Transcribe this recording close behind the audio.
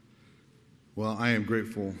Well, I am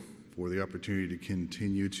grateful for the opportunity to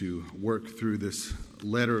continue to work through this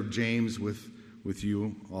letter of James with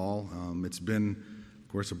you all. It's been,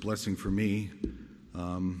 of course, a blessing for me.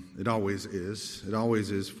 It always is. It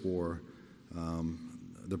always is for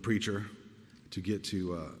the preacher to get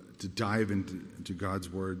to dive into God's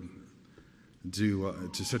Word to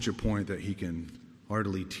such a point that he can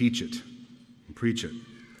heartily teach it and preach it.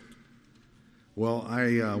 Well,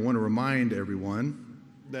 I want to remind everyone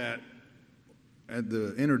that at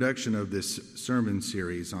the introduction of this sermon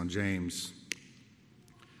series on James,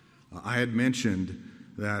 I had mentioned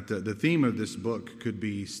that the theme of this book could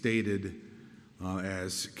be stated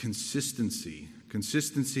as consistency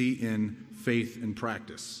in faith and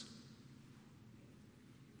practice.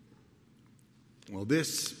 Well,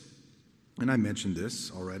 and I mentioned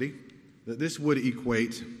this already, that this would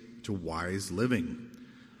equate to wise living,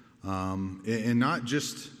 and not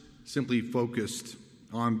just simply focused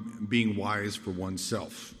on being wise for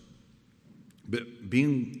oneself, but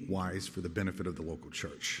being wise for the benefit of the local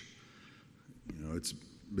church. You know, it's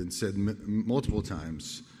been said multiple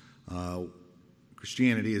times,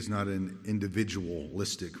 Christianity is not an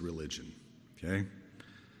individualistic religion, okay?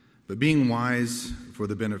 But being wise for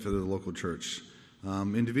the benefit of the local church.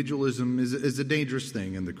 Individualism is a dangerous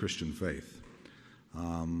thing in the Christian faith.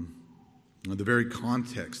 The very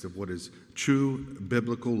context of what is true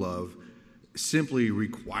biblical love simply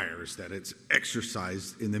requires that it's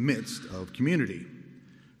exercised in the midst of community.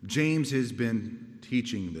 James has been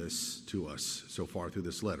teaching this to us so far through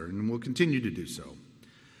this letter, and will continue to do so.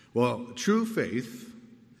 Well, true faith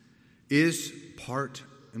is part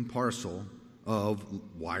and parcel of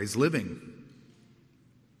wise living.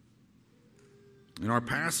 In our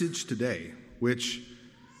passage today, which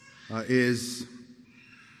is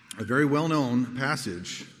a very well-known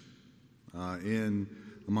passage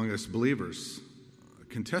among us believers, a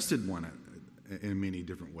contested one in many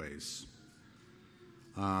different ways.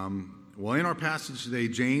 Well, in our passage today,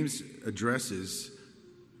 James addresses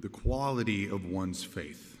the quality of one's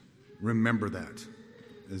faith. Remember that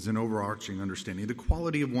as an overarching understanding. The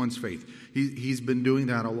quality of one's faith. He's been doing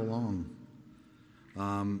that all along.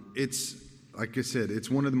 It's, like I said, it's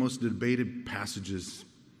one of the most debated passages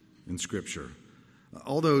in Scripture.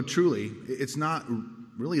 Although, truly, it's not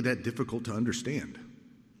really that difficult to understand.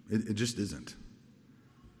 It just isn't.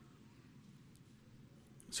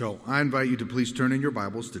 So I invite you to please turn in your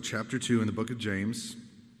Bibles to chapter 2 in the book of James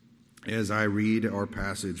as I read our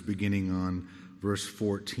passage beginning on verse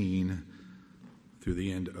 14 through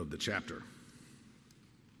the end of the chapter.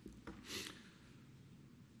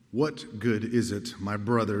 What good is it, my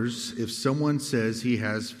brothers, if someone says he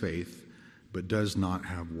has faith but does not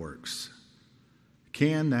have works?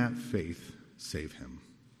 Can that faith save him?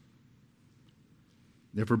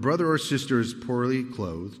 If a brother or sister is poorly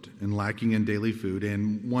clothed and lacking in daily food,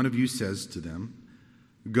 and one of you says to them,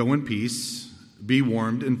 "Go in peace, be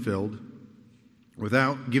warmed and filled,"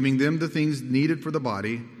 without giving them the things needed for the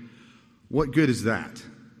body, what good is that?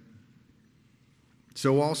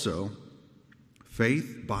 So also,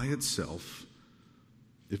 faith by itself,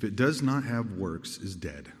 if it does not have works, is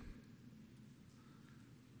dead.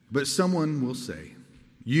 But someone will say,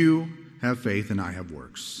 "You have faith and I have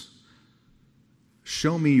works.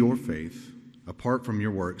 Show me your faith apart from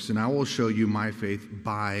your works, and I will show you my faith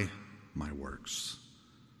by my works.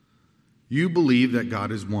 You believe that God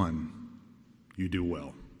is one. You do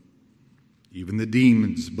well. Even the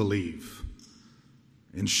demons believe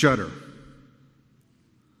and shudder.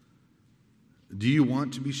 Do you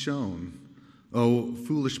want to be shown, O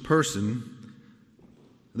foolish person,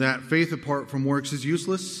 that faith apart from works is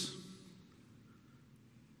useless?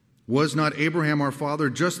 Was not Abraham our father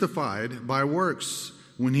justified by works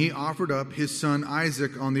when he offered up his son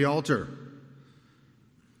Isaac on the altar?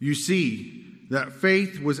 You see that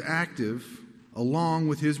faith was active along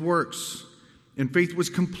with his works, and faith was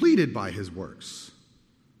completed by his works.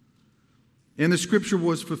 And the scripture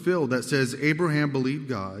was fulfilled that says, Abraham believed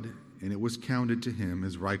God, and it was counted to him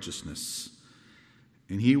as righteousness,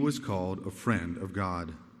 and he was called a friend of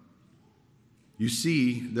God. You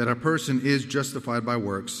see that a person is justified by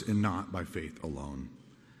works and not by faith alone.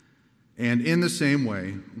 And in the same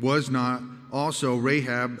way, was not also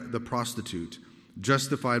Rahab the prostitute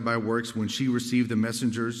justified by works when she received the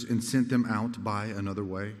messengers and sent them out by another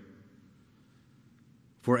way?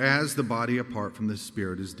 For as the body apart from the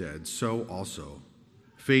spirit is dead, so also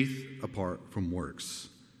faith apart from works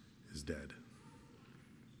is dead.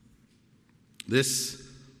 This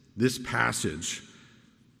passage,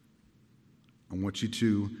 I want you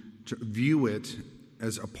to view it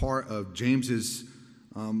as a part of James's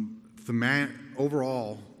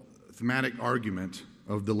overall thematic argument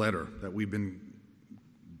of the letter that we've been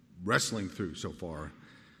wrestling through so far.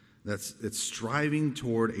 It's striving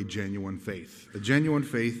toward a genuine faith,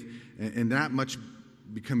 and that much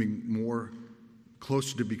becoming more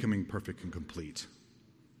closer to becoming perfect and complete.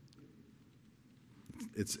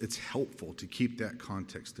 It's helpful to keep that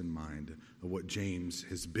context in mind of what James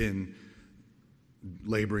has been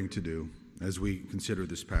laboring to do as we consider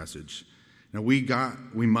this passage. Now we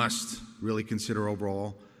must really consider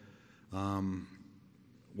overall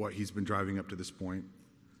what he's been driving up to this point,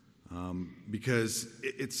 because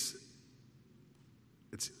it's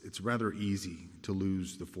rather easy to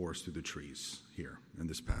lose the forest through the trees here in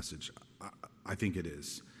this passage. I think it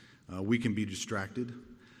is. We can be distracted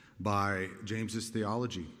by James's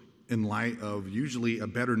theology in light of usually a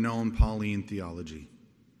better known Pauline theology.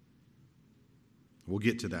 We'll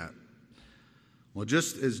get to that. Well,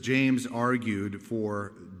 just as James argued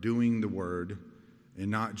for doing the word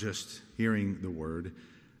and not just hearing the word,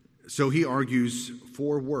 so he argues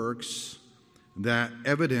for works that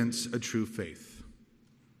evidence a true faith,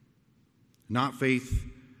 not faith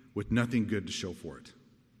with nothing good to show for it.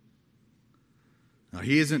 Now,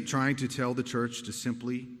 he isn't trying to tell the church to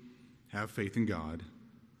simply have faith in God.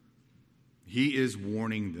 He is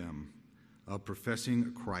warning them of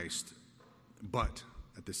professing Christ, but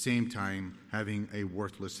at the same time having a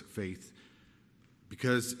worthless faith,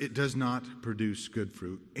 because it does not produce good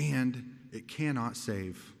fruit and it cannot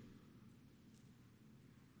save.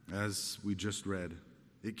 As we just read,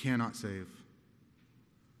 it cannot save.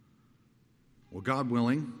 Well, God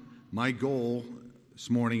willing, my goal this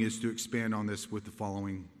morning is to expand on this with the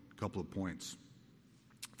following couple of points.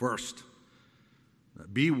 First,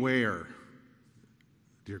 beware,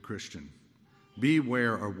 dear Christian,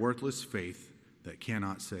 beware a worthless faith that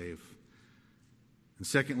cannot save. And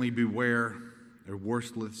secondly, beware a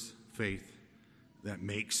worthless faith that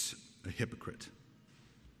makes a hypocrite.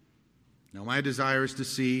 Now, my desire is to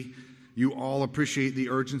see you all appreciate the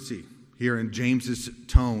urgency here in James's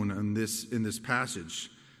tone in this passage,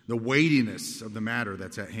 the weightiness of the matter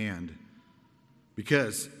that's at hand.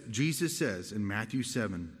 Because Jesus says in Matthew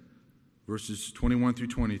 7, verses 21 through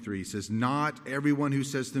 23, he says, "Not everyone who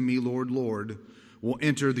says to me, 'Lord, Lord,' will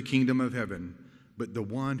enter the kingdom of heaven, but the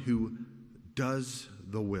one who does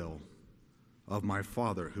the will of my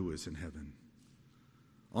Father who is in heaven.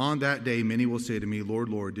 On that day, many will say to me, 'Lord,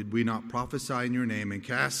 Lord, did we not prophesy in your name and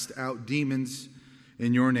cast out demons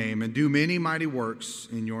in your name and do many mighty works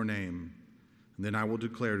in your name?' And then I will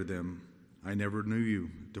declare to them, 'I never knew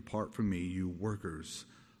you. Depart from me, you workers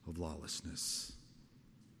of lawlessness.'"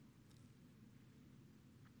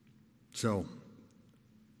 So,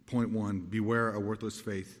 point one, beware a worthless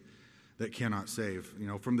faith that cannot save.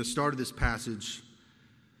 From the start of this passage,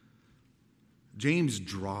 James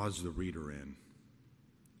draws the reader in.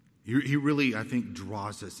 He really, I think,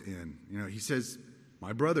 draws us in. He says,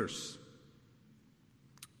 "My brothers."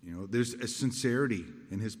 There's a sincerity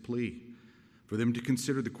in his plea for them to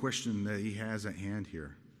consider the question that he has at hand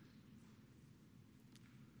here.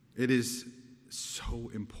 It is so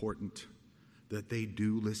important that they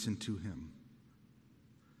do listen to him,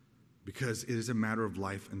 because it is a matter of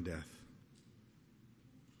life and death.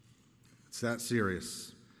 It's that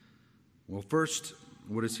serious. Well, first,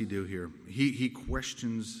 what does he do here? He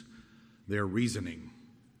questions their reasoning.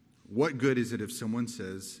 What good is it if someone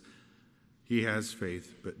says he has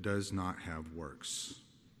faith but does not have works?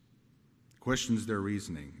 Questions their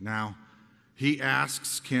reasoning. Now, he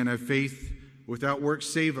asks, can a faith without works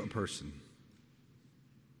save a person?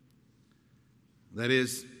 That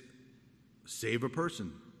is, save a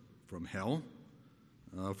person from hell,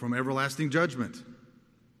 from everlasting judgment.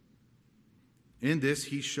 In this,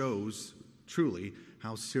 he shows truly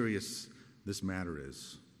how serious this matter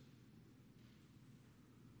is.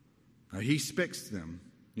 Now, he expects them,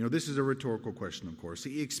 this is a rhetorical question, of course.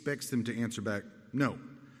 He expects them to answer back, no,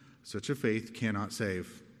 such a faith cannot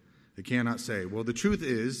save. It cannot save. Well, the truth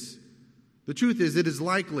is it is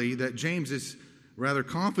likely that James is rather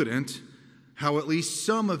confident how at least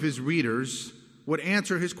some of his readers would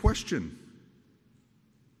answer his question.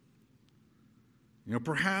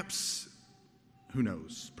 Perhaps, who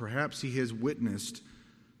knows, perhaps he has witnessed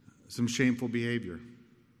some shameful behavior.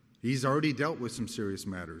 He's already dealt with some serious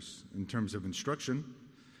matters in terms of instruction.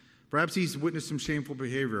 Perhaps he's witnessed some shameful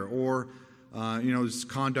behavior, or, his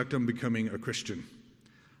conduct on becoming a Christian.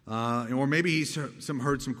 Or maybe he's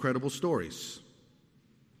heard some credible stories.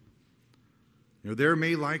 There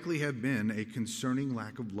may likely have been a concerning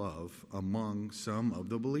lack of love among some of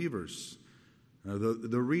the believers,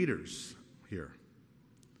 the readers here.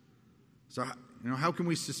 So, how can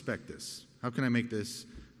we suspect this? How can I make this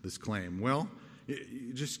claim? Well,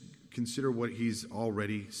 you just consider what he's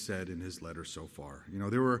already said in his letter so far.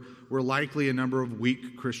 There were likely a number of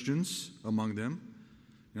weak Christians among them.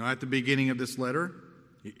 At the beginning of this letter,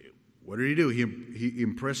 what did he do? He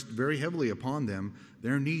impressed very heavily upon them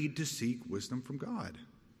their need to seek wisdom from God.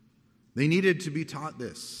 They needed to be taught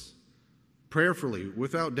this. Prayerfully,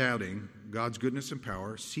 without doubting God's goodness and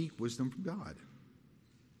power, seek wisdom from God.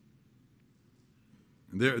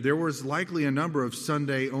 There was likely a number of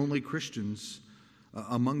Sunday-only Christians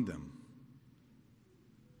among them.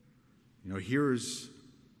 Hearers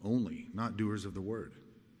only, not doers of the word.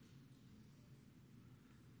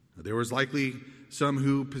 There was likely some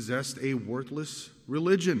who possessed a worthless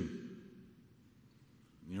religion,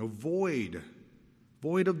 void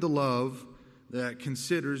of the love that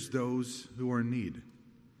considers those who are in need,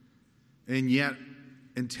 and yet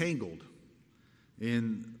entangled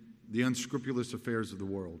in the unscrupulous affairs of the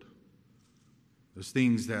world, those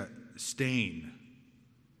things that stain.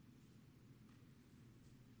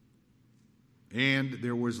 And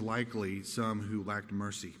there was likely some who lacked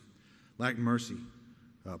mercy,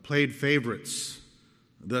 played favorites,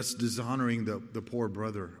 thus dishonoring the poor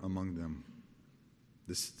brother among them.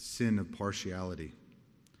 This sin of partiality.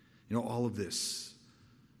 All of this,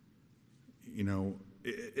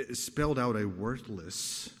 it spelled out a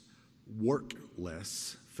workless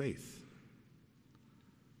faith.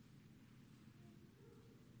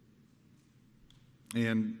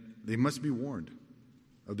 And they must be warned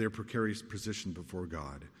of their precarious position before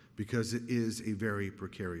God, because it is a very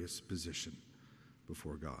precarious position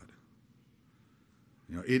before God.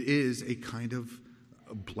 It is a kind of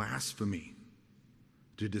blasphemy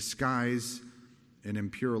to disguise an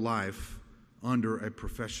impure life under a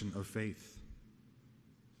profession of faith.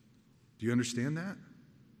 Do you understand that?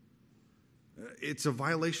 It's a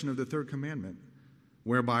violation of the third commandment,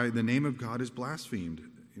 whereby the name of God is blasphemed.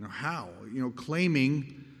 How?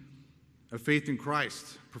 Claiming a faith in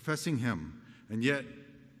Christ, professing him, and yet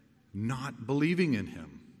not believing in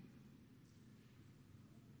him.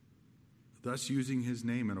 Thus using his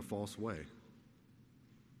name in a false way.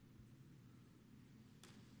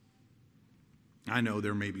 I know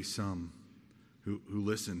there may be some who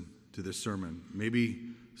listen to this sermon, maybe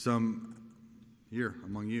some here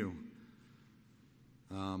among you,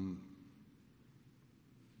 who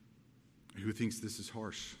thinks this is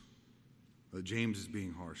harsh, that James is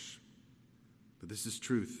being harsh. But this is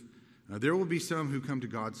truth. There will be some who come to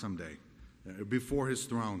God someday, before his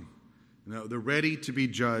throne. They're ready to be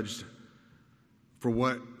judged for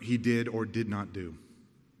what he did or did not do,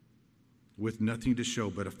 with nothing to show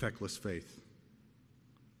but a feckless faith.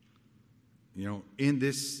 In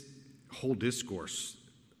this whole discourse,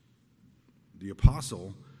 the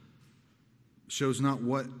apostle shows not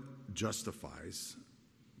what justifies,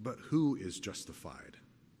 but who is justified.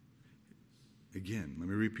 Again, let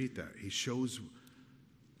me repeat that. He shows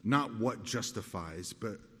not what justifies,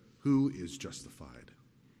 but who is justified.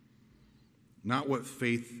 Not what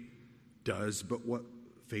faith does, but what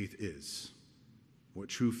faith is, what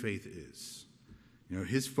true faith is.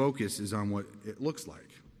 His focus is on what it looks like.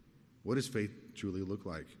 What does faith truly look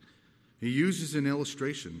like? He uses an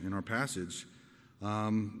illustration in our passage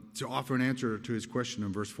to offer an answer to his question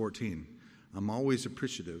in verse 14. I'm always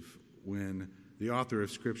appreciative when the author of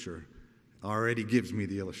Scripture already gives me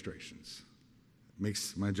the illustrations.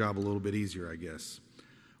 Makes my job a little bit easier, I guess.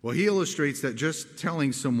 Well, he illustrates that just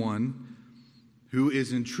telling someone who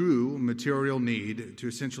is in true material need to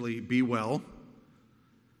essentially be well,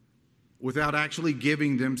 without actually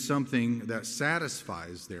giving them something that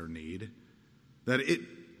satisfies their need, that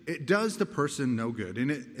it does the person no good,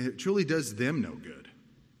 and it truly does them no good.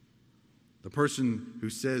 The person who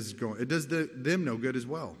says, it does them no good as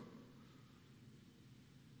well.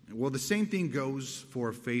 Well, the same thing goes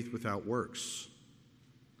for faith without works.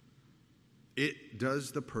 It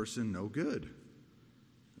does the person no good.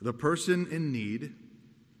 The person in need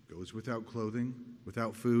goes without clothing,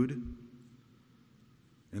 without food,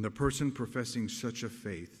 and the person professing such a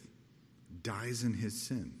faith dies in his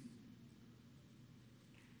sin.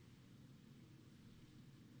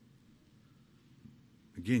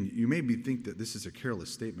 Again, you maybe think that this is a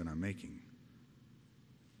careless statement I'm making.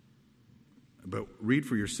 But read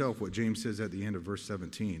for yourself what James says at the end of verse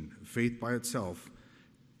 17. Faith by itself,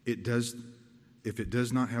 if it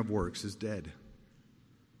does not have works, is dead.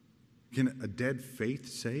 Can a dead faith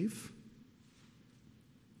save?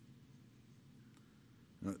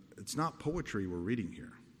 It's not poetry we're reading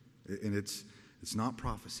here. And it's not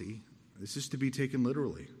prophecy. This is to be taken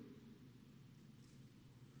literally.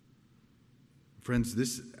 Friends,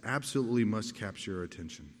 this absolutely must capture your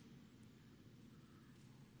attention.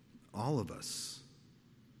 All of us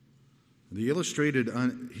The illustrated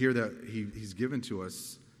here that he's given to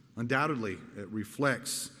us, undoubtedly, it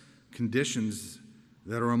reflects conditions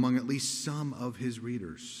that are among at least some of his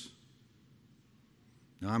readers.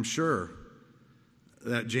 Now, I'm sure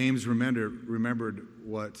that James remembered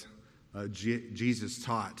what Jesus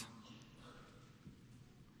taught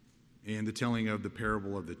in the telling of the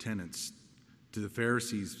parable of the tenants to the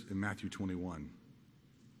Pharisees in Matthew 21,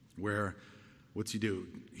 where what's he do?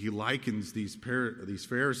 He likens these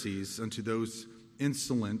Pharisees unto those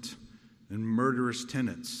insolent and murderous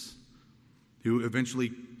tenants who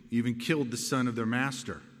eventually even killed the son of their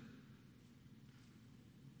master,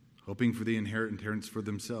 hoping for the inheritance for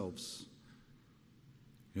themselves.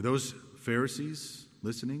 Those Pharisees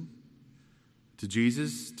listening to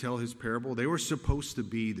Jesus tell his parable, they were supposed to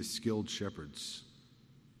be the skilled shepherds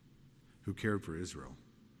who cared for Israel.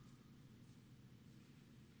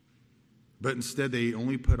 But instead, they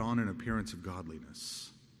only put on an appearance of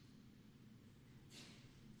godliness.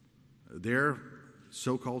 Their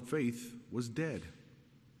so-called faith was dead.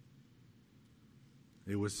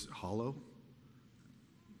 It was hollow.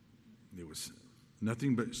 It was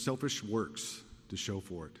nothing but selfish works to show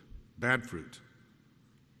for it. Bad fruit.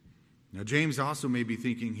 Now, James also may be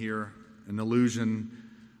thinking here an allusion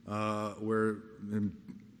where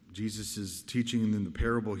Jesus is teaching in the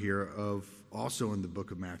parable here of, also in the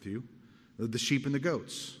book of Matthew, the sheep and the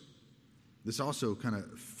goats. This also kind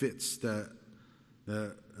of fits that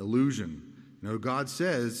allusion. Now, God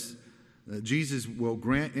says that Jesus will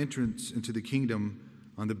grant entrance into the kingdom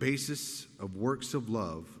on the basis of works of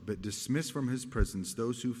love, but dismiss from his presence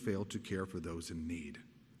those who fail to care for those in need.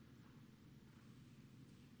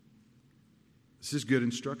 This is good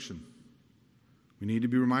instruction. We need to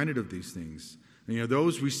be reminded of these things. And,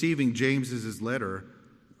 those receiving James's letter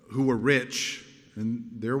who were rich, and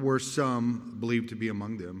there were some believed to be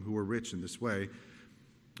among them who were rich in this way,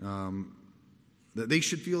 that they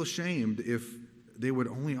should feel ashamed if they would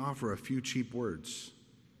only offer a few cheap words.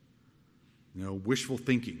 Wishful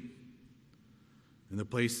thinking in the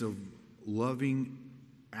place of loving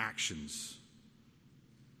actions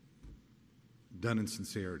done in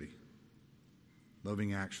sincerity.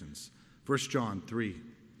 Loving actions. 1 John 3,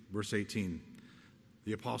 verse 18.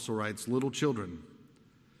 The apostle writes, "Little children,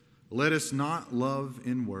 let us not love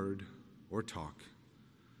in word or talk,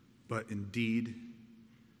 but in deed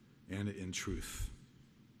and in truth."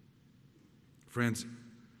 Friends,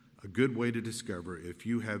 a good way to discover if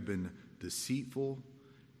you have been deceitful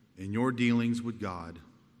in your dealings with God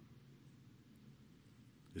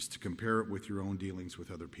is to compare it with your own dealings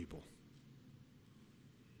with other people.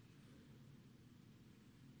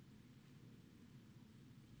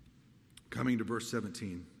 Coming to verse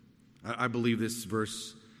 17, I believe this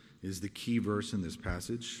verse is the key verse in this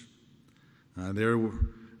passage. There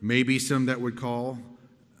may be some that would call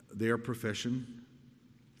their profession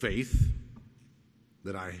faith,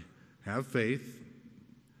 that I have faith.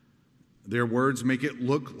 Their words make it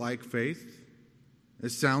look like faith. It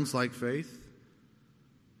sounds like faith.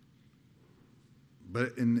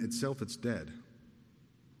 But in itself, it's dead.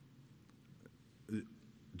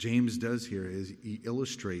 James does here is he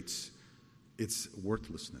illustrates its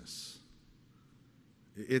worthlessness.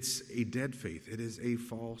 It's a dead faith. It is a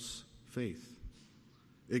false faith.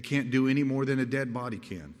 It can't do any more than a dead body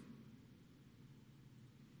can.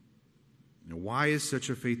 Now, why is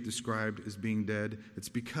such a faith described as being dead? It's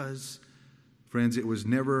because, friends, it was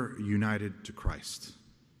never united to Christ.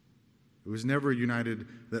 It was never united,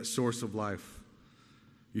 that source of life.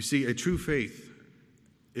 You see, a true faith,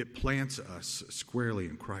 it plants us squarely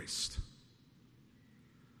in Christ.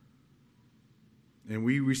 And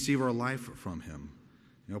we receive our life from him.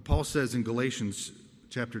 Paul says in Galatians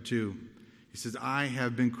chapter 2, he says, "I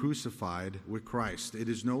have been crucified with Christ. It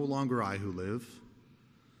is no longer I who live,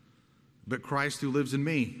 but Christ who lives in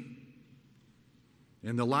me.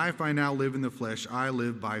 And the life I now live in the flesh, I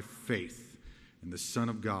live by faith in the Son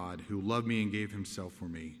of God who loved me and gave himself for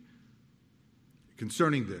me."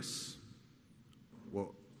 Concerning this,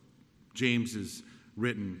 what James has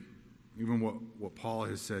written, even what Paul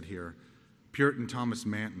has said here, Puritan Thomas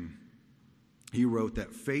Manton, he wrote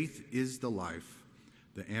that faith is the life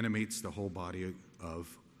that animates the whole body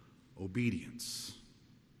of obedience.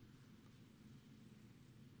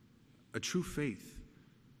 A true faith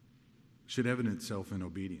should evidence itself in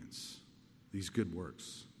obedience, these good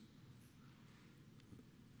works.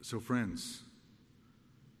 So, friends,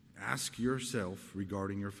 ask yourself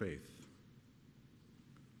regarding your faith.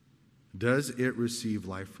 Does it receive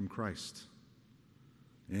life from Christ?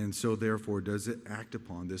 And so, therefore, does it act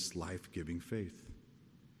upon this life-giving faith?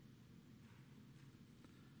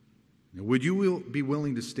 Now, would you be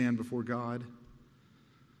willing to stand before God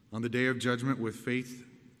on the day of judgment with faith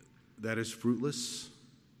that is fruitless?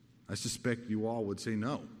 I suspect you all would say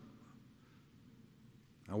no.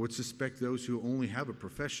 I would suspect those who only have a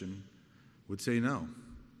profession would say no.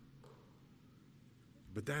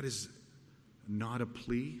 But that is not a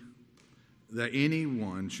plea that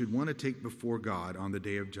anyone should want to take before God on the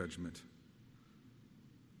day of judgment.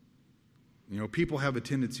 You know, people have a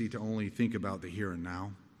tendency to only think about the here and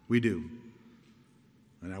now. We do.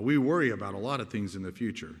 And now we worry about a lot of things in the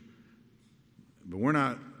future. But we're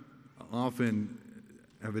not often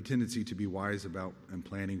have a tendency to be wise about and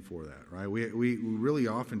planning for that, right? We really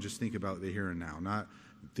often just think about the here and now, not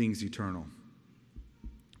things eternal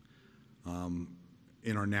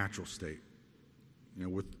in our natural state. You know,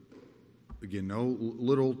 with, again,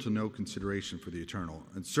 little to no consideration for the eternal,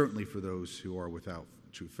 and certainly for those who are without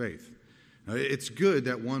true faith. Now, it's good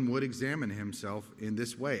that one would examine himself in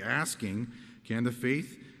this way, asking, can the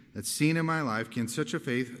faith that's seen in my life, can such a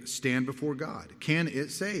faith stand before God? Can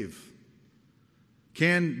it save?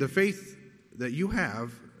 Can the faith that you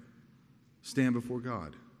have stand before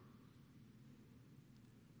God?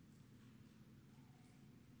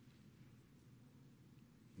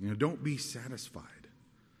 You know, don't be satisfied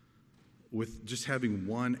with just having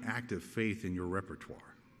one act of faith in your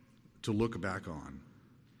repertoire to look back on.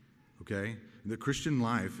 Okay? The Christian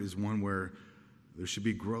life is one where there should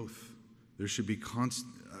be growth. There should be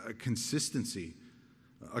consistency,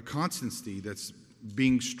 a constancy that's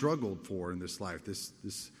being struggled for in this life,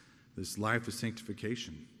 this life of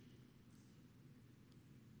sanctification.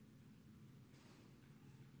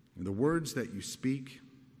 And the words that you speak,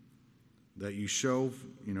 that you show,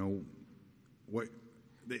 you know, what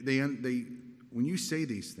they when you say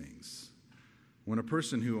these things, when a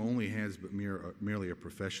person who only has but merely a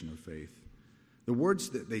profession of faith, the words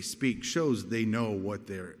that they speak shows they know what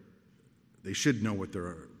they should know what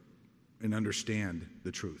they're and understand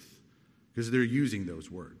the truth, because they're using those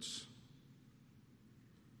words.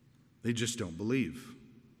 They just don't believe.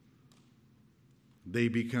 They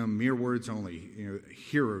become mere words only, you know,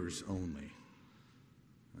 hearers only.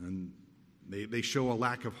 And they show a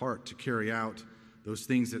lack of heart to carry out those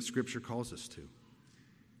things that Scripture calls us to.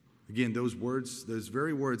 Again, those words, those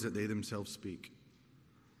very words that they themselves speak.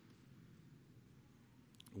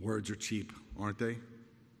 Words are cheap, aren't they?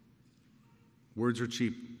 Words are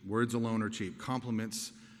cheap. Words alone are cheap.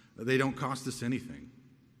 Compliments, they don't cost us anything.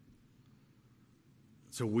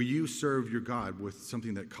 So will you serve your God with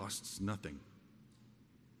something that costs nothing?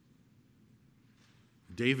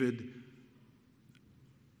 David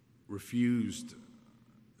refused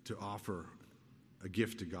to offer a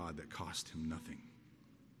gift to God that cost him nothing.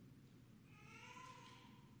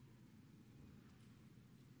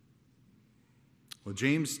 Well,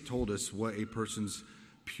 James told us what a person's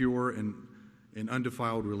pure and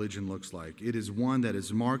undefiled religion looks like. It is one that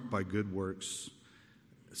is marked by good works,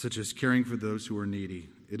 such as caring for those who are needy.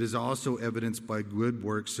 It is also evidenced by good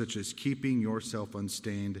works, such as keeping yourself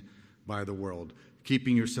unstained by the world,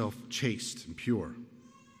 keeping yourself chaste and pure.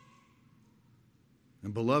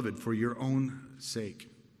 And beloved, for your own sake,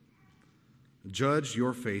 judge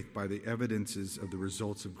your faith by the evidences of the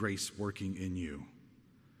results of grace working in you.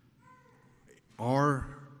 Are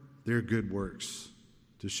there good works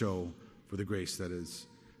to show for the grace that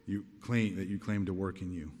you claim to work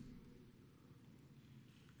in you?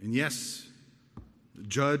 And yes,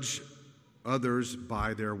 judge others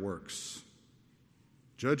by their works.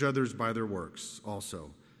 Judge others by their works also.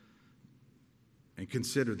 And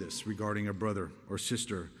consider this regarding a brother or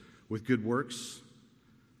sister with good works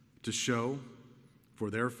to show for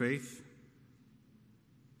their faith.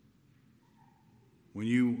 When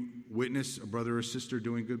you witness a brother or sister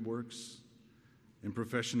doing good works in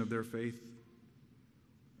profession of their faith,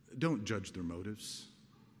 don't judge their motives.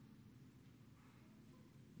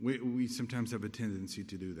 We sometimes have a tendency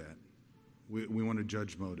to do that. We want to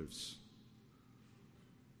judge motives.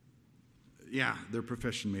 Yeah, their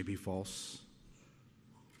profession may be false.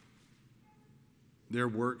 Their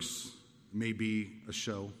works may be a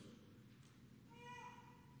show.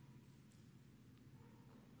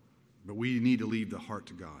 But we need to leave the heart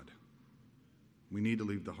to God. We need to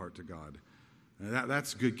leave the heart to God. And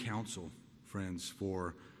that's good counsel, friends,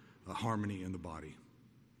 for harmony in the body.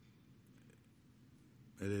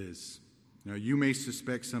 It is. Now, you may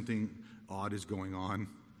suspect something odd is going on,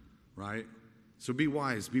 right? So be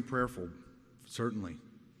wise, be prayerful, certainly,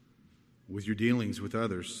 with your dealings with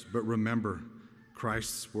others. But remember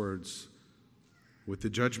Christ's words, with the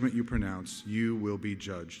judgment you pronounce, you will be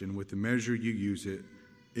judged. And with the measure you use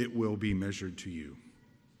it will be measured to you.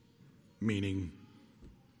 Meaning,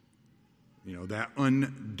 that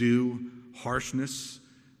undue harshness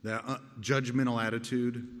That judgmental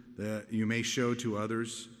attitude that you may show to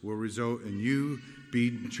others will result in you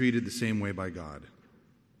being treated the same way by God.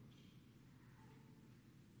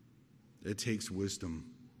 It takes wisdom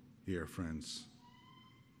here, friends.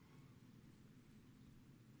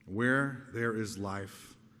 Where there is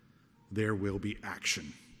life, there will be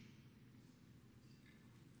action.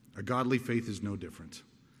 A godly faith is no different.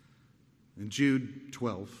 In Jude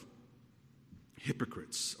 12,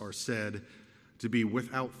 hypocrites are said to be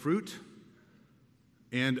without fruit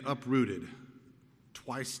and uprooted,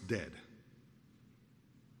 twice dead.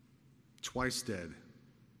 Twice dead.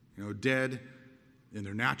 Dead in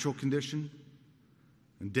their natural condition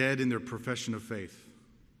and dead in their profession of faith.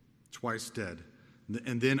 Twice dead.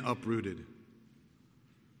 And then uprooted,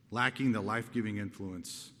 lacking the life-giving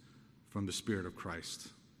influence from the Spirit of Christ.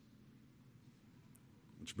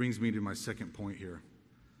 Which brings me to my second point here.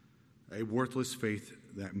 A worthless faith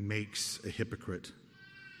that makes a hypocrite.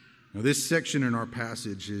 Now, this section in our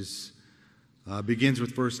passage begins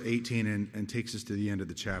with verse 18 and takes us to the end of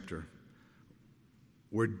the chapter,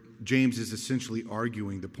 where James is essentially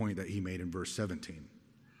arguing the point that he made in verse 17.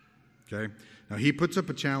 Okay? Now, he puts up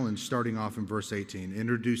a challenge starting off in verse 18,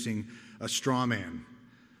 introducing a straw man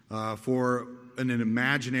for an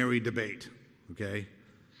imaginary debate. Okay?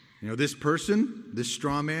 This person, this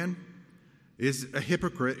straw man, is a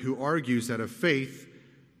hypocrite who argues that a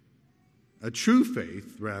true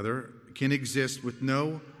faith, can exist with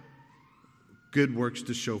no good works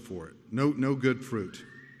to show for it, no good fruit.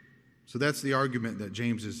 So that's the argument that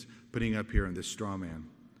James is putting up here in this straw man.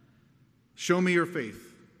 Show me your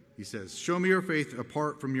faith, he says. Show me your faith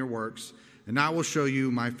apart from your works, and I will show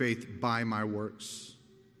you my faith by my works.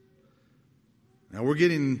 Now we're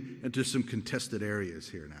getting into some contested areas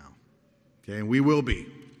here now. Okay, and we will be.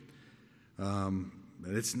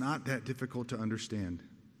 But it's not that difficult to understand.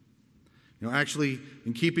 Actually,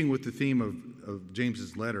 in keeping with the theme of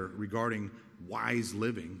James's letter regarding wise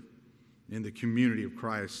living in the community of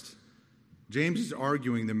Christ, James is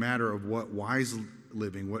arguing the matter of what wise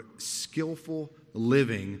living, what skillful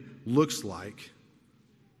living looks like,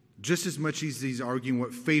 just as much as he's arguing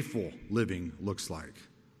what faithful living looks like.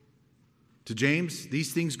 To James,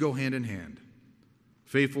 these things go hand in hand.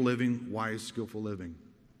 Faithful living, wise, skillful living.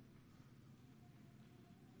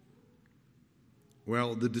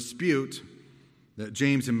 Well, the dispute that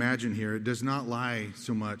James imagined here does not lie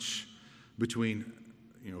so much between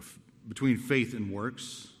faith and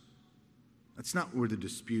works. That's not where the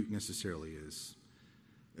dispute necessarily is.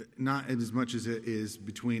 Not as much as it is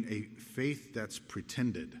between a faith that's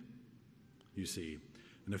pretended, you see,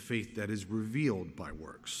 and a faith that is revealed by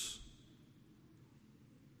works.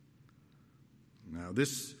 Now,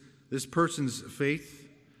 this person's faith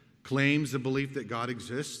claims the belief that God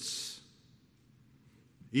exists,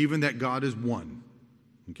 even that God is one.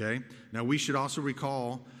 Okay? Now, we should also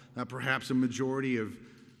recall that perhaps a majority of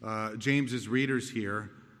James's readers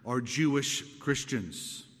here are Jewish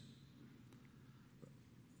Christians,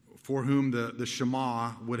 for whom the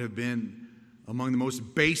Shema would have been among the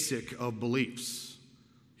most basic of beliefs.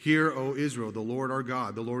 Hear, O Israel, the Lord our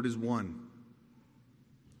God, the Lord is one.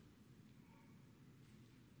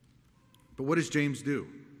 But what does James do?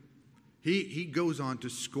 He goes on to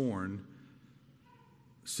scorn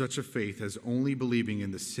such a faith as only believing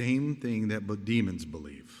in the same thing that demons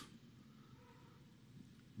believe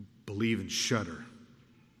and shudder.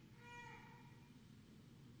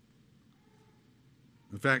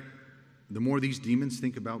 In fact, the more these demons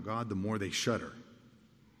think about God, the more they shudder.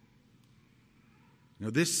 Now,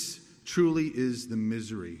 this truly is the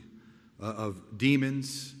misery of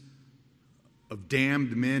demons, of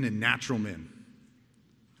damned men and natural men.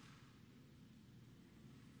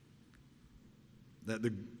 That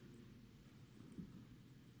the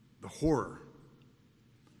horror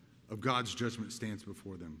of God's judgment stands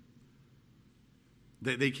before them.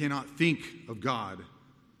 That they cannot think of God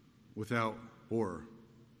without horror.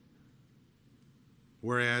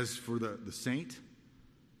 Whereas for the saint,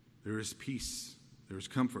 there is peace, there is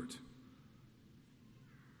comfort.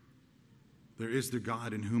 There is the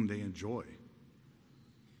God in whom they enjoy.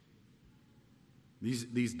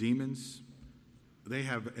 These demons, they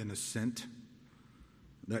have an assent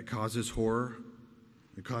that causes horror,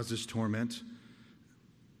 it causes torment.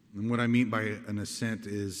 And what I mean by an assent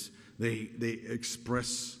is they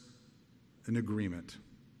express an agreement.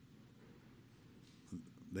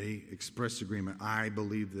 They express agreement. I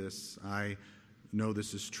believe this. I know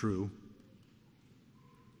this is true.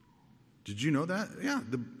 Did you know that? Yeah,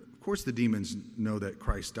 of course the demons know that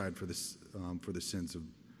Christ died for the sins of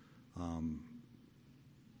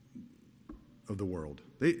the world.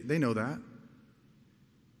 They know that.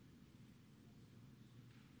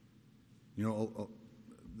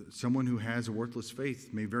 Someone who has a worthless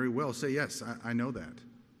faith may very well say, yes, I know that.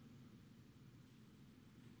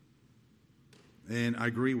 And I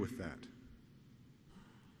agree with that.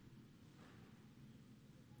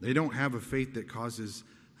 They don't have a faith that causes,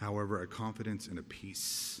 however, a confidence and a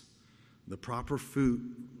peace. The proper fruit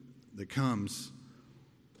that comes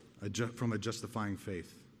from a justifying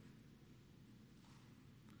faith.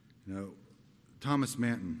 Thomas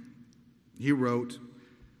Manton, he wrote,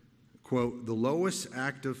 quote, "The lowest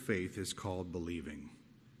act of faith is called believing.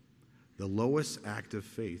 The lowest act of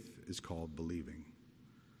faith is called believing."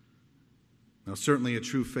 Now, certainly a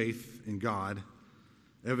true faith in God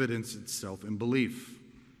evidences itself in belief,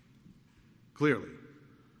 clearly.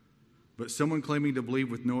 But someone claiming to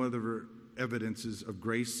believe with no other evidences of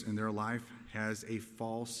grace in their life has a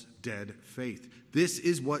false, dead faith. This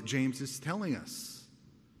is what James is telling us.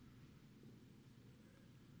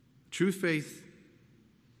 True faith,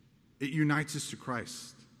 it unites us to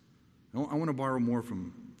Christ. I want to borrow more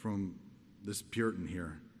from this Puritan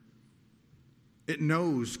here. It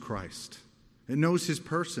knows Christ. It knows his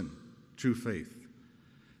person, true faith.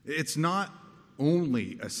 It's not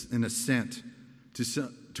only an assent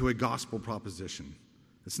to a gospel proposition.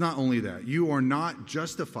 It's not only that. You are not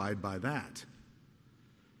justified by that,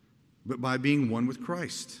 but by being one with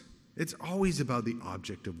Christ. It's always about the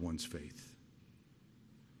object of one's faith,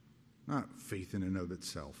 not faith in and of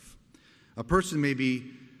itself. A person may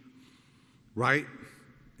be right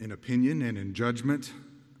in opinion and in judgment,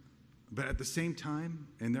 but at the same time,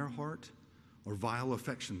 in their heart, are vile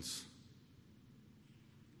affections.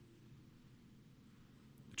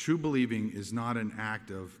 True believing is not an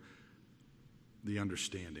act of the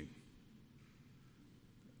understanding.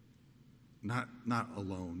 Not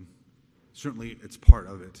alone. Certainly it's part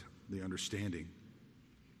of it, the understanding.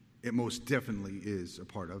 It most definitely is a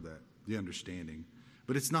part of that, the understanding.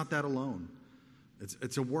 But it's not that alone.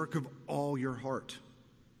 It's a work of all your heart.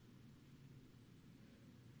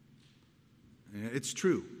 It's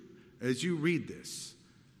true. As you read this,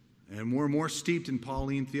 and we're more steeped in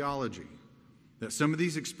Pauline theology, that some of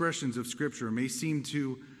these expressions of Scripture may seem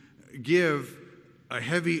to give a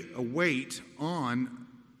heavy weight on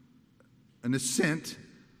an assent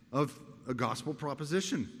of a gospel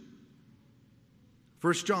proposition.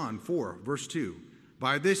 1 John 4, verse 2.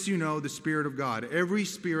 "By this you know the Spirit of God. Every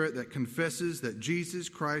spirit that confesses that Jesus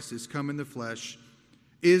Christ is come in the flesh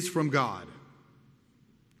is from God."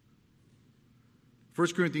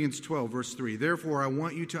 1 Corinthians 12, verse 3. "Therefore I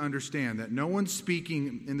want you to understand that no one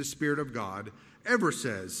speaking in the Spirit of God ever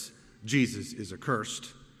says Jesus is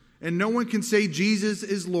accursed. And no one can say Jesus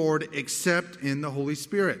is Lord except in the Holy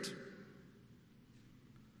Spirit."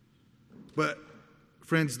 But,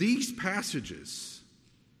 friends, these passages,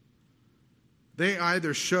 they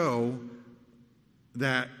either show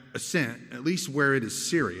that assent, at least where it is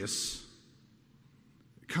serious,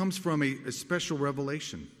 comes from a special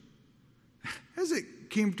revelation, as it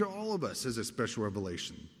came to all of us as a special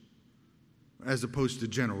revelation, as opposed to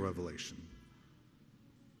general revelation.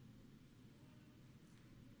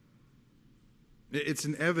 It's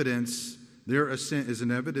an evidence, their assent is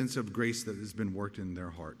an evidence of grace that has been worked in their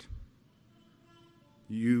heart.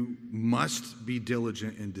 You must be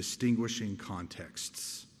diligent in distinguishing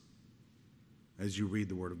contexts as you read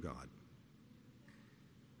the Word of God.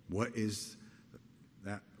 What is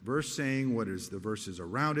that verse saying? What is the verses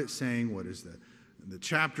around it saying? What is the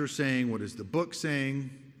chapter saying? What is the book saying?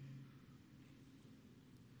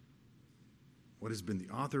 What has the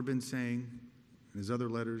author been saying in his other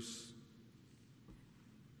letters?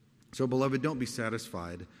 So, beloved, don't be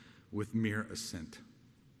satisfied with mere assent.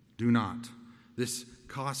 Do not. This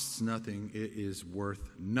costs nothing. It is worth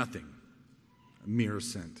nothing. A mere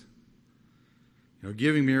assent.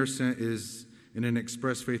 Giving mere assent is in an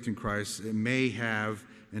express faith in Christ. It may have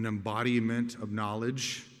an embodiment of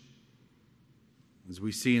knowledge, as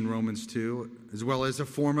we see in Romans 2, as well as a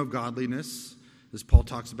form of godliness, as Paul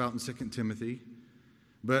talks about in 2 Timothy.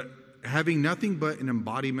 But having nothing but an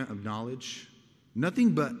embodiment of knowledge, it's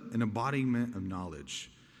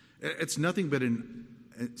nothing but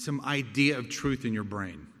some idea of truth in your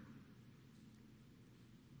brain.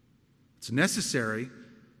 It's necessary,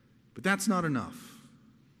 but that's not enough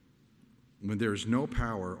when there is no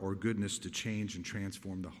power or goodness to change and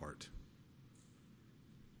transform the heart.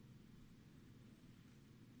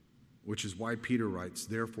 Which is why Peter writes,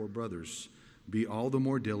 "Therefore, brothers, be all the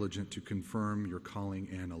more diligent to confirm your calling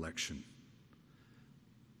and election."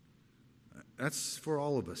 That's for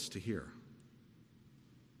all of us to hear.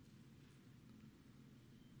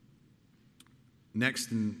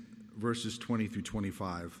 Next, in verses 20 through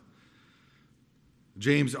 25,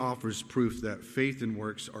 James offers proof that faith and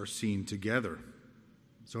works are seen together.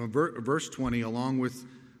 So in verse 20, along with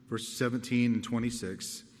verse 17 and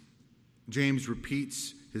 26, James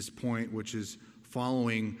repeats his point, which is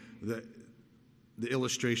following the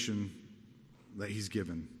illustration that he's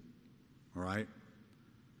given. All right?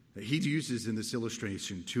 He uses in this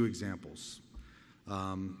illustration two examples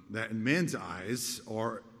that in men's eyes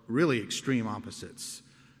are really extreme opposites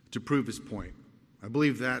to prove his point. I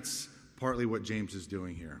believe that's partly what James is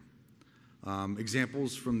doing here.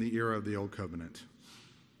 Examples from the era of the Old Covenant.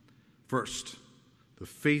 First, the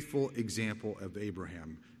faithful example of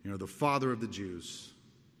Abraham, the father of the Jews.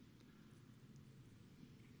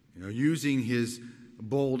 Using his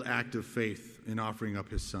bold act of faith in offering up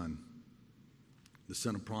his son, the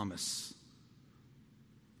son of promise.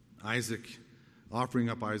 Isaac, offering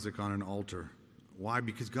up Isaac on an altar. Why?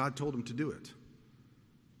 Because God told him to do it.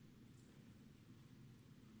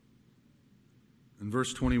 In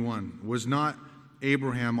verse 21, was not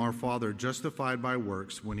Abraham, our father, justified by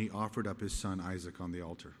works when he offered up his son Isaac on the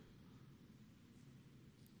altar?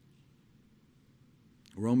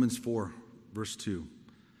 Romans 4, verse 2,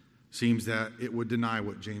 seems that it would deny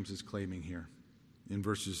what James is claiming here in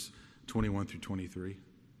verses 21 through 23.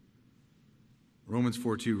 Romans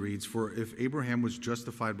 4:2 reads, "For if Abraham was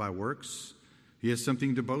justified by works, he has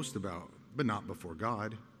something to boast about, but not before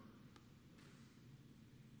God."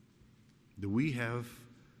 Do we have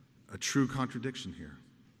a true contradiction here?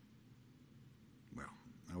 Well,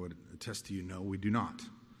 I would attest to you, no, we do not.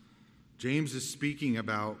 James is speaking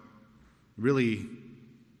about really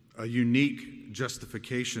a unique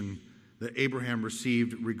justification that Abraham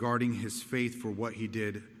received regarding his faith for what he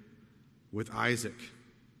did with Isaac.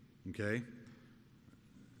 Okay?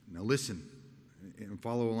 Now listen and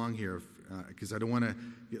follow along here, because I don't want to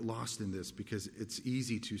get lost in this, because it's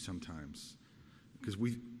easy to sometimes. Because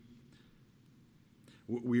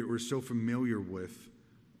we're so familiar with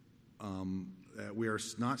that we are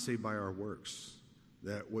not saved by our works,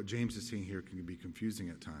 that what James is saying here can be confusing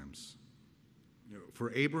at times.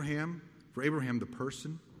 For Abraham the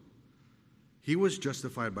person, he was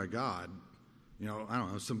justified by God,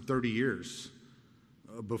 some 30 years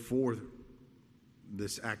before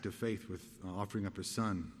this act of faith with offering up his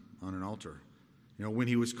son on an altar. When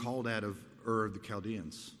he was called out of Ur of the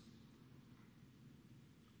Chaldeans.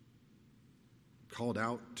 Called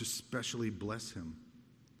out to specially bless him.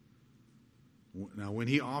 Now, when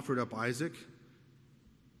he offered up Isaac,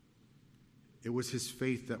 it was his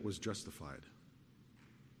faith that was justified.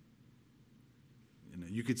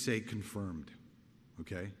 You could say confirmed,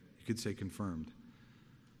 okay? You could say confirmed.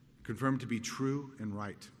 Confirmed to be true and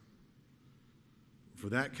right. For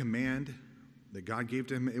that command that God gave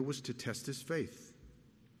to him, it was to test his faith.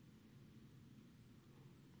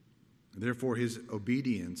 Therefore, his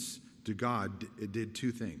obedience to God, it did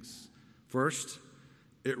two things. First,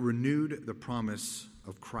 it renewed the promise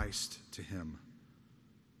of Christ to him.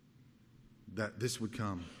 That this would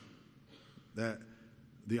come. That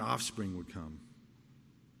the offspring would come.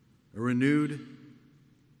 It renewed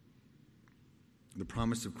the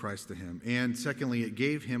promise of Christ to him. And secondly, it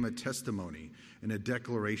gave him a testimony and a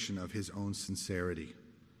declaration of his own sincerity.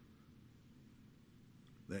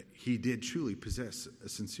 That he did truly possess a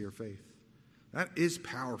sincere faith. That is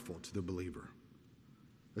powerful to the believer.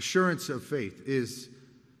 Assurance of faith is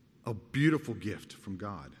a beautiful gift from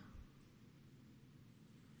God.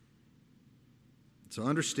 So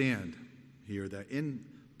understand here that in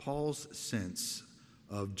Paul's sense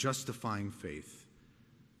of justifying faith,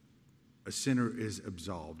 a sinner is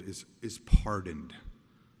absolved, is pardoned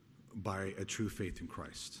by a true faith in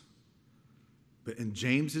Christ. But in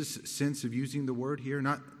James's sense of using the word here,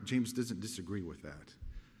 James doesn't disagree with that.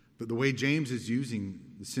 But the way James is using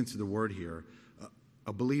the sense of the word here,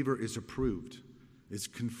 a believer is approved, is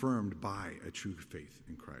confirmed by a true faith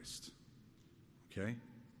in Christ. Okay?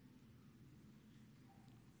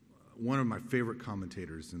 One of my favorite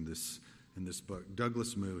commentators in this book,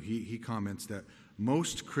 Douglas Moo, he comments that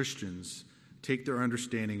most Christians take their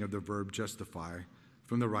understanding of the verb justify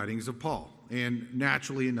from the writings of Paul. And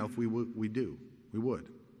naturally enough, we would. We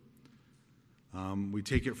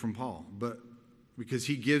take it from Paul, but because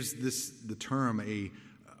he gives the term a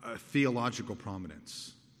theological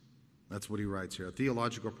prominence. That's what he writes here, a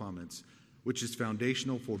theological prominence, which is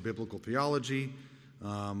foundational for biblical theology,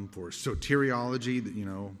 for soteriology,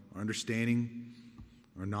 our understanding,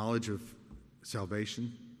 our knowledge of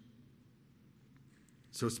salvation.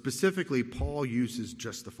 So specifically, Paul uses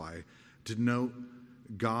justify to denote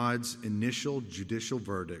God's initial judicial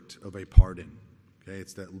verdict of a pardon. Okay,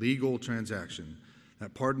 it's that legal transaction,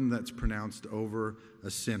 that pardon that's pronounced over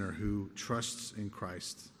a sinner who trusts in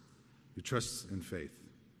Christ He trusts in faith.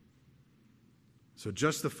 So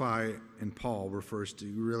justify in Paul refers to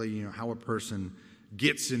really, how a person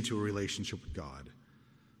gets into a relationship with God.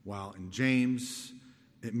 While in James,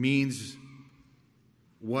 it means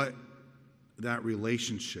what that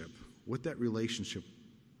relationship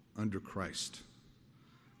under Christ,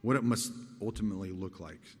 what it must ultimately look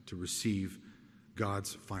like to receive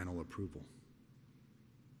God's final approval.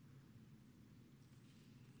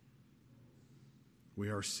 We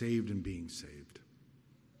are saved in being saved.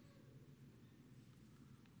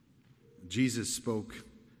 Jesus spoke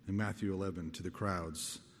in Matthew 11 to the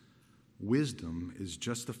crowds, "Wisdom is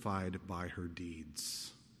justified by her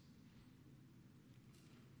deeds."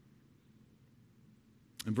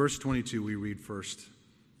 In verse 22, we read first.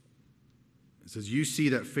 It says, "You see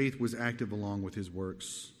that faith was active along with his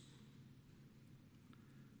works."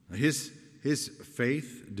 Now, his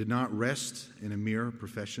faith did not rest in a mere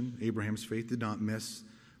profession. Abraham's faith did not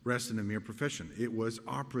rest in a mere profession. It was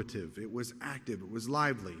operative. It was active. It was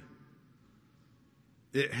lively.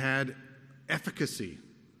 It had efficacy.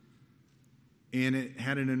 And it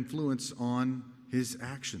had an influence on his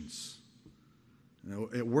actions.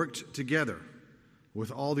 It worked together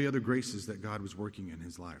with all the other graces that God was working in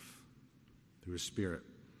his life through his Spirit.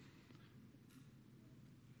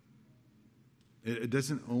 It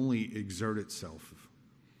doesn't only exert itself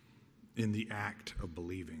in the act of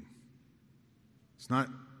believing. It's not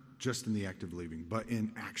just in the act of believing, but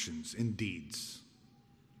in actions, in deeds.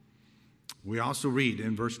 We also read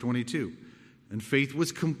in verse 22, "And faith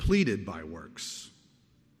was completed by works."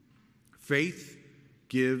 Faith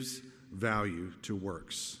gives value to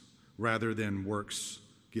works rather than works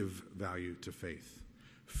give value to faith.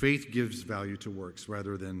 Faith gives value to works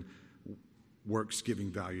rather than works giving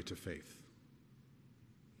value to faith.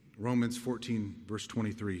 Romans 14, verse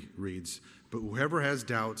 23 reads, "But whoever has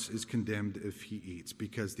doubts is condemned if he eats,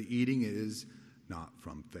 because the eating is not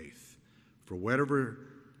from faith. For whatever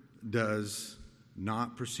does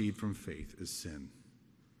not proceed from faith is sin."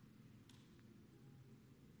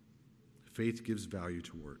 Faith gives value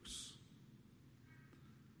to works.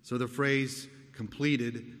 So the phrase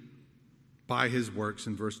 "completed by his works"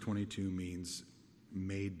 in verse 22 means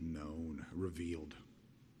made known, revealed.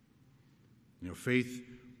 Faith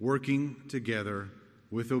working together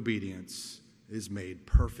with obedience is made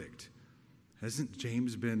perfect. Hasn't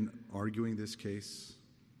James been arguing this case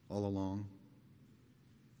all along?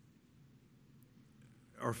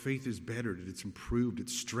 Our faith is bettered, it's improved,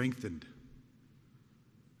 it's strengthened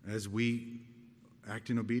as we act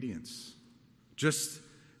in obedience. Just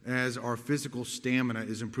as our physical stamina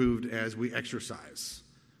is improved as we exercise.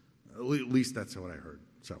 At least that's what I heard.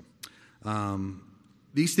 So,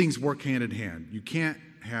 these things work hand in hand. You can't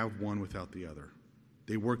have one without the other.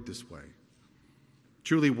 They work this way.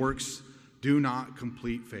 Truly, works do not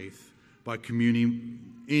complete faith by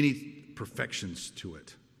communing any perfections to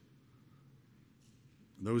it.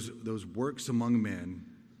 Those works among men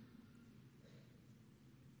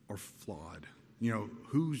are flawed.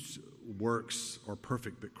 Whose works are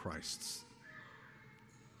perfect but Christ's?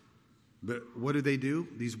 But what do?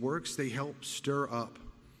 These works, they help stir up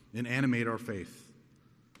and animate our faith.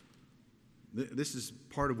 This is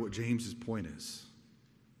part of what James's point is.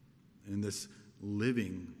 In this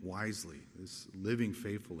living wisely, this living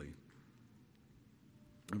faithfully.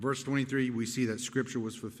 In verse 23, we see that Scripture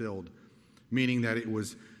was fulfilled, meaning that it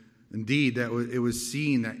was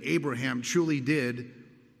seen that Abraham truly did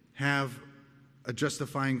have a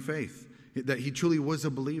justifying faith, that he truly was a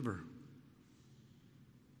believer,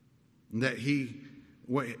 and that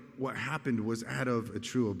what happened was out of a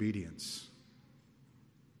true obedience.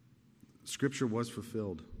 Scripture was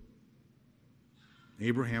fulfilled.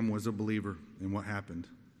 Abraham was a believer in what happened.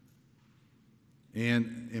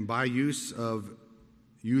 And by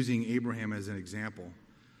using Abraham as an example,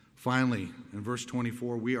 finally, in verse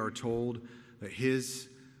 24, we are told that his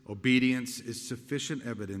obedience is sufficient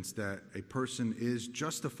evidence that a person is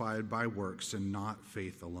justified by works and not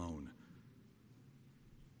faith alone.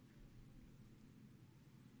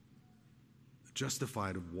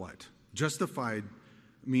 Justified of what? Justified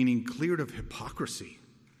meaning cleared of hypocrisy.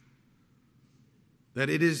 That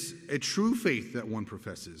it is a true faith that one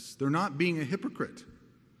professes. They're not being a hypocrite.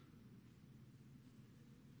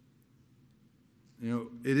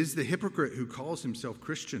 It is the hypocrite who calls himself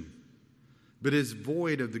Christian, but is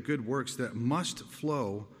void of the good works that must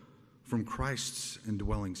flow from Christ's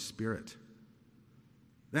indwelling Spirit.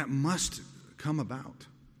 That must come about.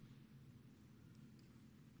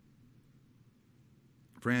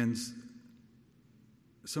 Friends,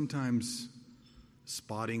 sometimes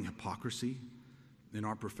spotting hypocrisy in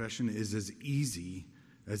our profession is as easy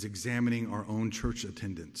as examining our own church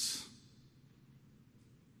attendance.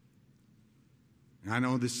 And I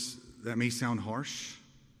know that may sound harsh,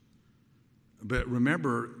 but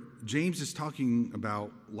remember, James is talking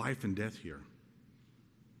about life and death here.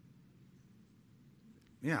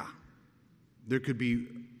 Yeah, there could be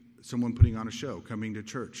someone putting on a show, coming to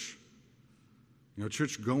church.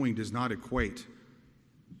 Church going does not equate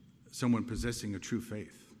someone possessing a true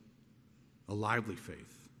faith, a lively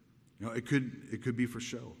faith. It could be for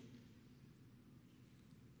show.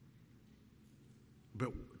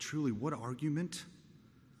 But truly, what argument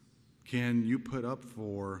can you put up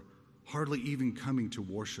for hardly even coming to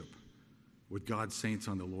worship with God's saints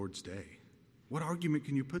on the Lord's day? What argument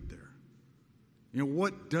can you put there?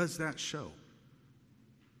 What does that show?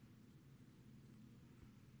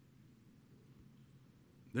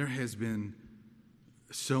 There has been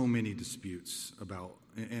so many disputes about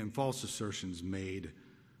and false assertions made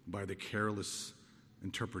by the careless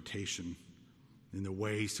interpretation in the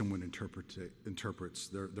way someone interprets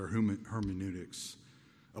their hermeneutics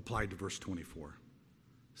applied to verse 24.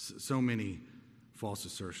 So many false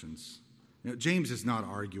assertions. James is not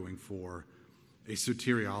arguing for a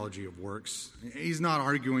soteriology of works. He's not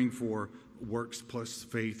arguing for works plus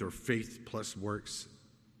faith or faith plus works,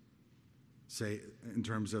 say, in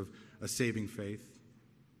terms of a saving faith.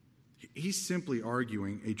 He's simply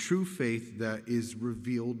arguing a true faith that is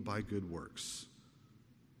revealed by good works.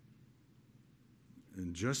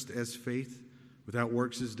 And just as faith without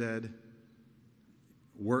works is dead,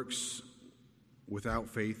 works without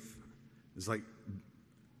faith is like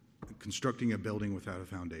constructing a building without a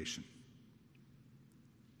foundation.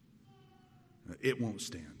 It won't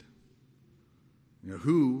stand.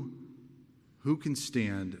 Who can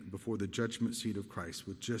stand before the judgment seat of Christ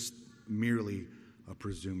with just merely a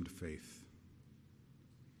presumed faith?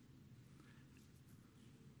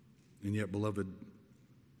 And yet, beloved,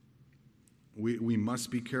 we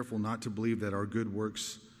must be careful not to believe that our good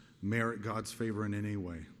works merit God's favor in any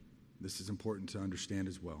way. This is important to understand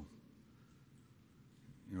as well.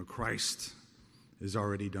 Christ has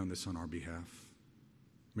already done this on our behalf,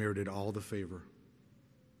 merited all the favor.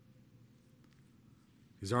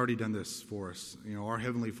 He's already done this for us. Our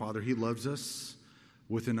Heavenly Father, He loves us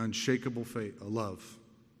with an unshakable love.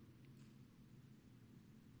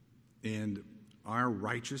 And our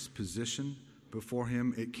righteous position before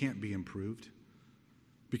Him, it can't be improved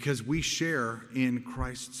because we share in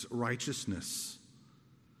Christ's righteousness.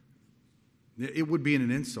 It would be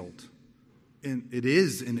an insult, and it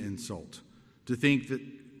is an insult to think that,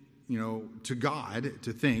 to God,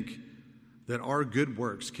 to think that our good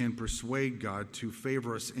works can persuade God to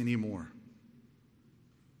favor us anymore.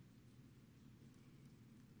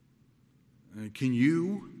 Can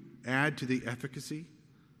you add to the efficacy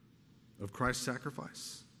of Christ's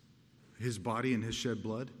sacrifice, His body and His shed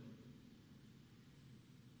blood?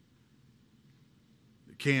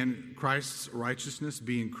 Can Christ's righteousness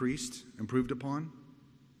be increased, improved upon?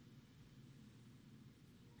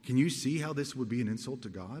 Can you see how this would be an insult to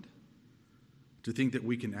God? To think that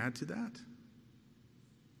we can add to that?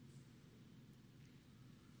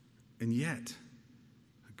 And yet,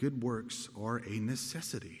 good works are a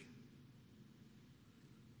necessity.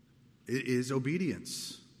 It is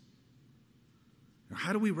obedience. Now,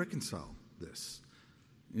 how do we reconcile this?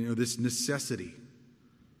 This necessity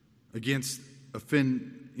against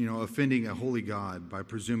offending a holy God by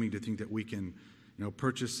presuming to think that we can,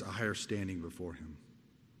 purchase a higher standing before Him.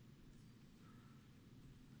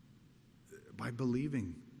 By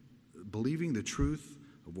believing the truth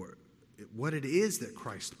of what it is that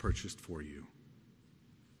Christ purchased for you.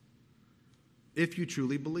 If you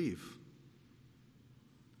truly believe.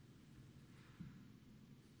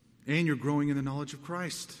 And you're growing in the knowledge of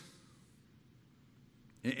Christ.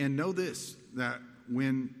 And know this, that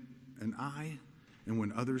when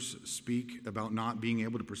when others speak about not being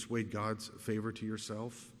able to persuade God's favor to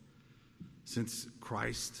yourself, since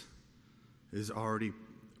Christ has already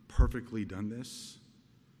perfectly done this,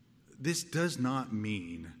 this does not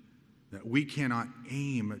mean that we cannot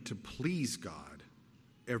aim to please God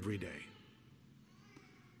every day.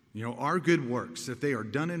 Our good works, if they are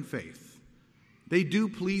done in faith, they do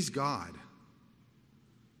please God.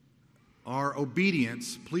 Our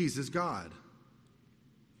obedience pleases God.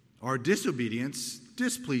 Our disobedience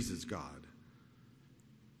displeases God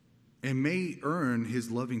and may earn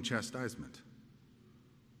His loving chastisement.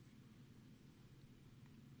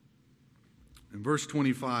 In verse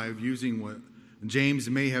 25, using what James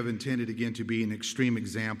may have intended again to be an extreme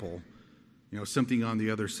example, something on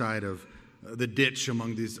the other side of the ditch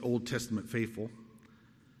among these Old Testament faithful,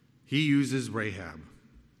 he uses Rahab,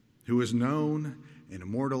 who is known and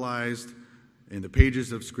immortalized in the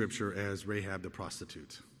pages of Scripture as Rahab the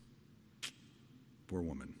prostitute. Poor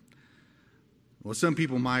woman. Well, some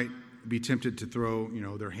people might be tempted to throw,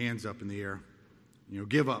 their hands up in the air,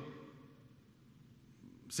 give up,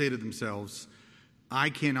 say to themselves, I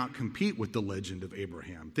cannot compete with the legend of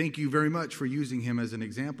Abraham. Thank you very much for using him as an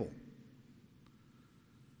example.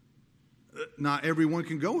 Not everyone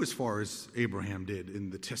can go as far as Abraham did in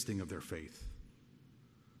the testing of their faith.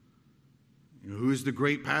 Who is the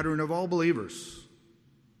great pattern of all believers?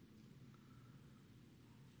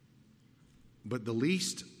 But the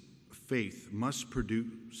least faith must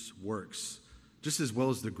produce works just as well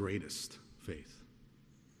as the greatest faith.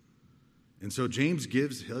 And so James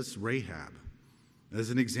gives us Rahab as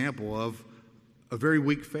an example of a very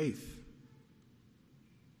weak faith.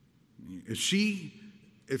 If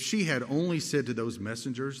she had only said to those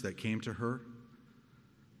messengers that came to her,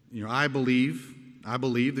 I believe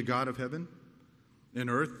the God of heaven and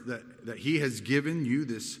earth that he has given you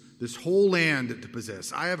this whole land to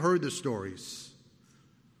possess. I have heard the stories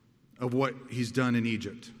of what he's done in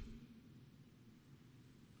Egypt.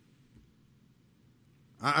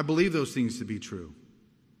 I believe those things to be true.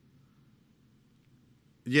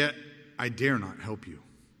 Yet, I dare not help you.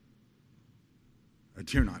 I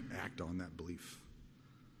dare not act on that belief.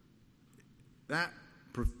 That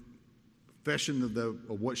profession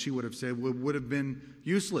of what she would have said would have been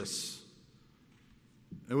useless.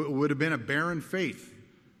 It would have been a barren faith.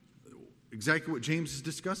 Exactly what James is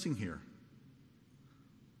discussing here.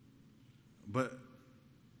 But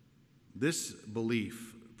this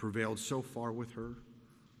belief prevailed so far with her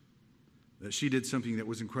that she did something that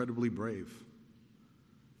was incredibly brave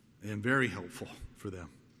and very helpful for them.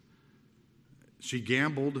 She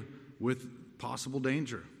gambled with possible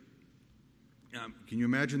danger. Can you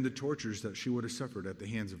imagine the tortures that she would have suffered at the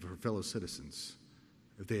hands of her fellow citizens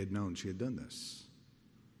if they had known she had done this?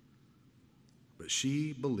 But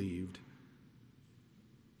she believed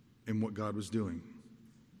in what God was doing.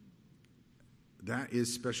 That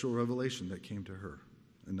is special revelation that came to her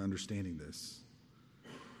in understanding this.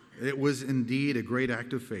 It was indeed a great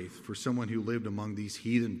act of faith for someone who lived among these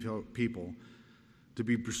heathen people to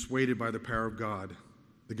be persuaded by the power of God,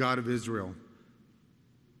 the God of Israel,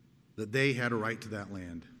 that they had a right to that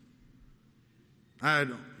land.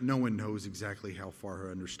 No one knows exactly how far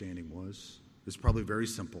her understanding was. It's probably very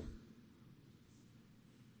simple.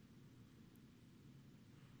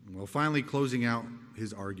 Well, finally, closing out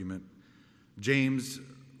his argument, James,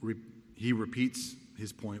 he repeats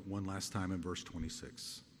his point one last time in verse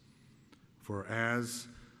 26. For as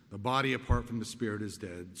the body apart from the spirit is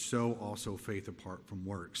dead, so also faith apart from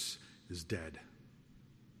works is dead.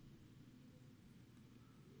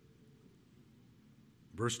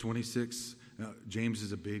 Verse 26, James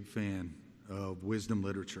is a big fan of wisdom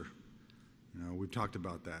literature. We've talked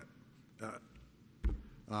about that.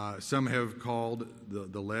 Some have called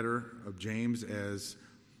the letter of James as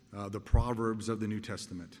the Proverbs of the New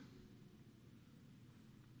Testament.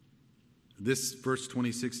 This verse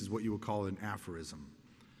 26 is what you would call an aphorism.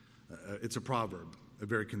 It's a proverb, a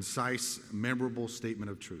very concise, memorable statement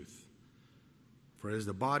of truth. For as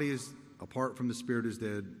the body is apart from the spirit is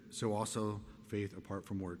dead, so also faith apart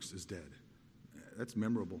from works is dead. That's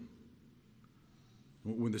memorable.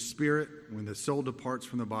 When the soul departs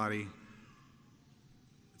from the body,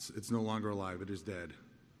 it's no longer alive. It is dead.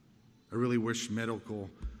 I really wish medical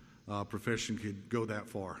profession could go that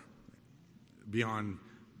far, beyond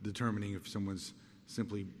determining if someone's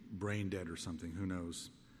simply brain dead or something. Who knows?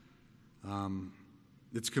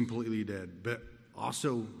 It's completely dead. But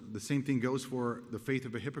also, the same thing goes for the faith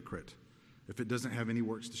of a hypocrite, if it doesn't have any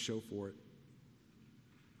works to show for it.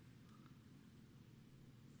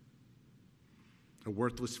 A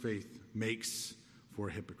worthless faith makes for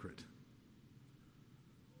a hypocrite.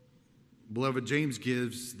 Beloved, James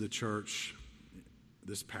gives the church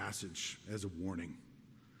this passage as a warning,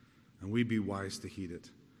 and we'd be wise to heed it,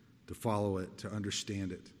 to follow it, to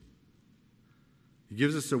understand it. He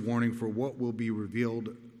gives us a warning for what will be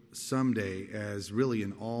revealed someday as really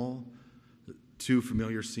an all too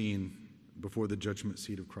familiar scene before the judgment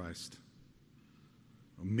seat of Christ.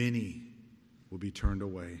 Many will be turned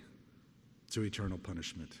away to eternal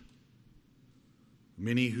punishment.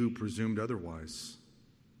 Many who presumed otherwise.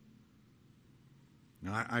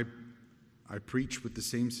 Now, I preach with the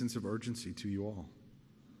same sense of urgency to you all.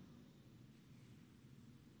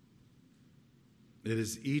 It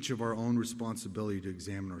is each of our own responsibility to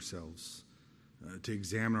examine ourselves, to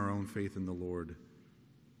examine our own faith in the Lord.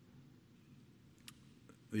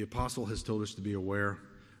 The apostle has told us to beware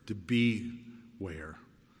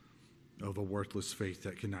of a worthless faith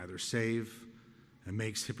that can neither save and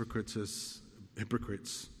makes hypocrites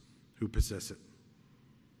who possess it.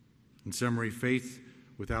 In summary, faith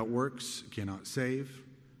without works cannot save.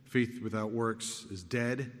 Faith without works is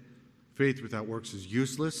dead. Faith without works is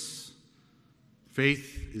useless.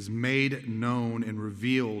 Faith is made known and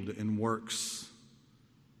revealed in works.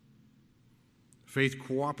 Faith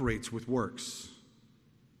cooperates with works.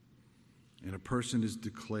 And a person is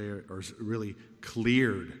declared, or is really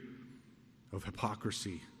cleared of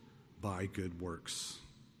hypocrisy by good works.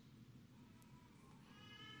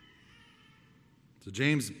 So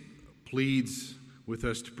James pleads with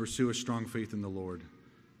us to pursue a strong faith in the Lord.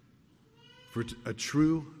 For a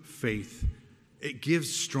true faith, it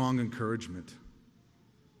gives strong encouragement.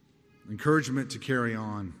 Encouragement to carry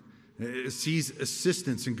on. It sees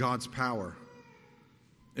assistance in God's power.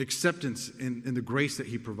 Acceptance in the grace that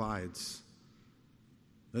he provides.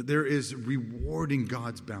 That there is reward in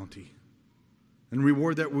God's bounty. And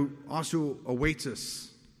reward that also awaits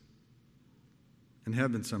us in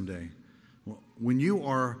heaven someday. When you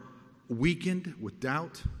are weakened with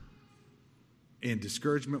doubt and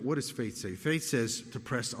discouragement, what does faith say? Faith says to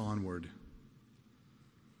press onward.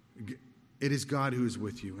 It is God who is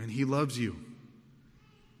with you, and he loves you.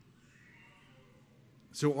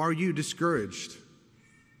 So are you discouraged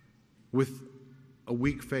with a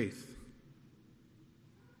weak faith?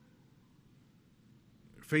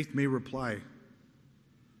 Faith may reply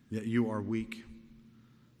that you are weak,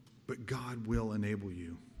 but God will enable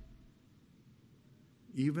you.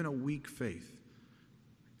 Even a weak faith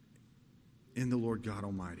in the Lord God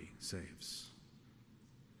Almighty saves.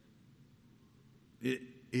 It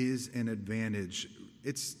is an advantage.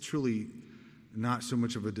 It's truly not so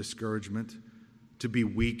much of a discouragement to be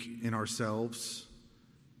weak in ourselves.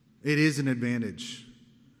 It is an advantage.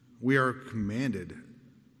 We are commanded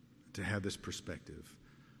to have this perspective.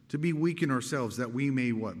 To be weak in ourselves, that we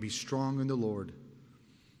may what? Be strong in the Lord,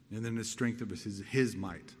 and then the strength of his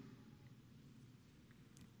might.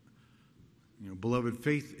 Beloved,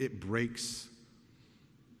 faith, it breaks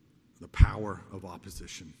the power of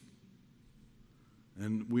opposition.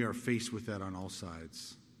 And we are faced with that on all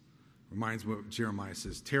sides. Reminds me what Jeremiah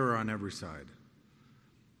says, terror on every side.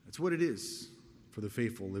 That's what it is for the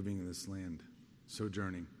faithful living in this land,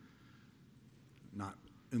 sojourning. Not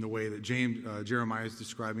in the way that Jeremiah is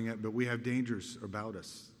describing it, but we have dangers about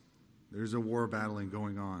us. There's a war battling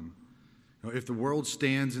going on. If the world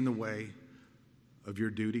stands in the way of your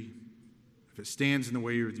duty, if it stands in the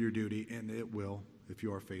way of your duty, and it will if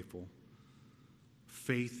you are faithful,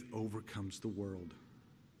 faith overcomes the world.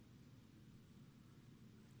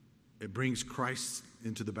 It brings Christ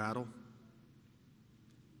into the battle.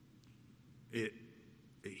 It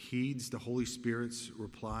heeds the Holy Spirit's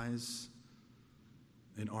replies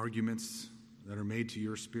and arguments that are made to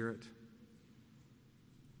your spirit.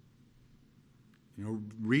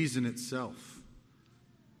 Reason itself,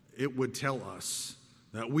 it would tell us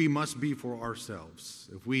that we must be for ourselves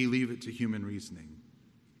if we leave it to human reasoning.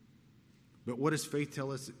 But what does faith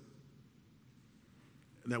tell us?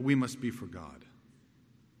 That we must be for God.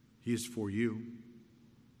 He is for you.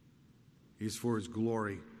 He is for his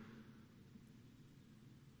glory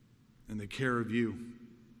and the care of you,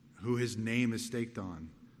 who his name is staked on.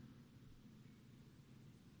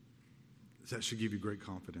 That should give you great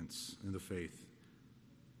confidence in the faith.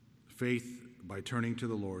 Faith, by turning to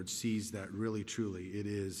the Lord, sees that really, truly, it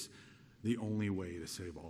is the only way to save all.